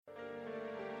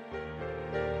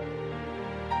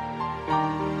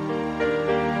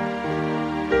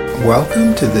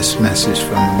Welcome to this message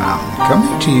from the mountain,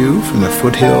 coming to you from the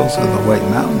foothills of the White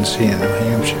Mountains here in New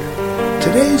Hampshire.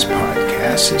 Today's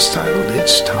podcast is titled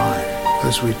It's Time,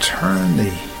 as we turn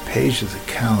the page of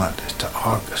the calendar to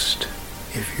August.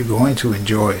 If you're going to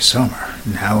enjoy summer,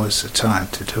 now is the time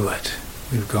to do it.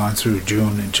 We've gone through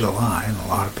June and July, and a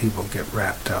lot of people get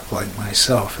wrapped up like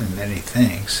myself in many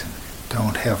things and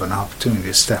don't have an opportunity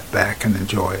to step back and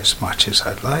enjoy as much as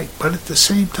I'd like. But at the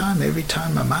same time, every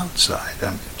time I'm outside,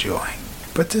 I'm enjoying.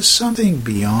 But there's something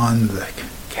beyond the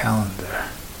calendar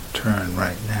turn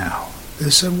right now.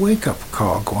 There's a wake-up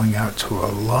call going out to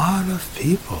a lot of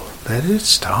people that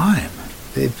it's time.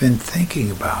 They've been thinking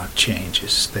about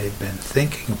changes. They've been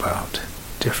thinking about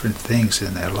different things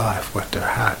in their life, what their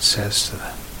heart says to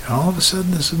them. And all of a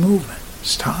sudden there's a movement.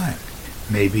 It's time.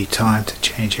 Maybe time to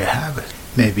change a habit.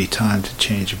 Maybe time to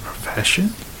change a profession.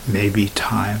 Maybe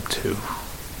time to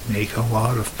make a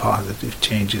lot of positive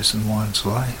changes in one's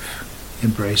life.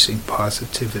 Embracing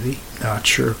positivity. Not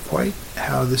sure quite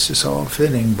how this is all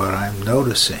fitting, but I'm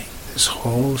noticing this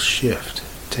whole shift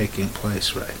taking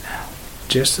place right now.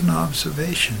 Just an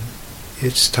observation.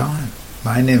 It's time.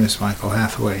 My name is Michael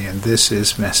Hathaway, and this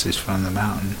is Message from the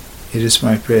Mountain. It is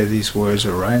my prayer these words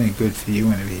are right and good for you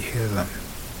whenever you hear them.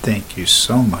 Thank you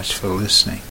so much for listening.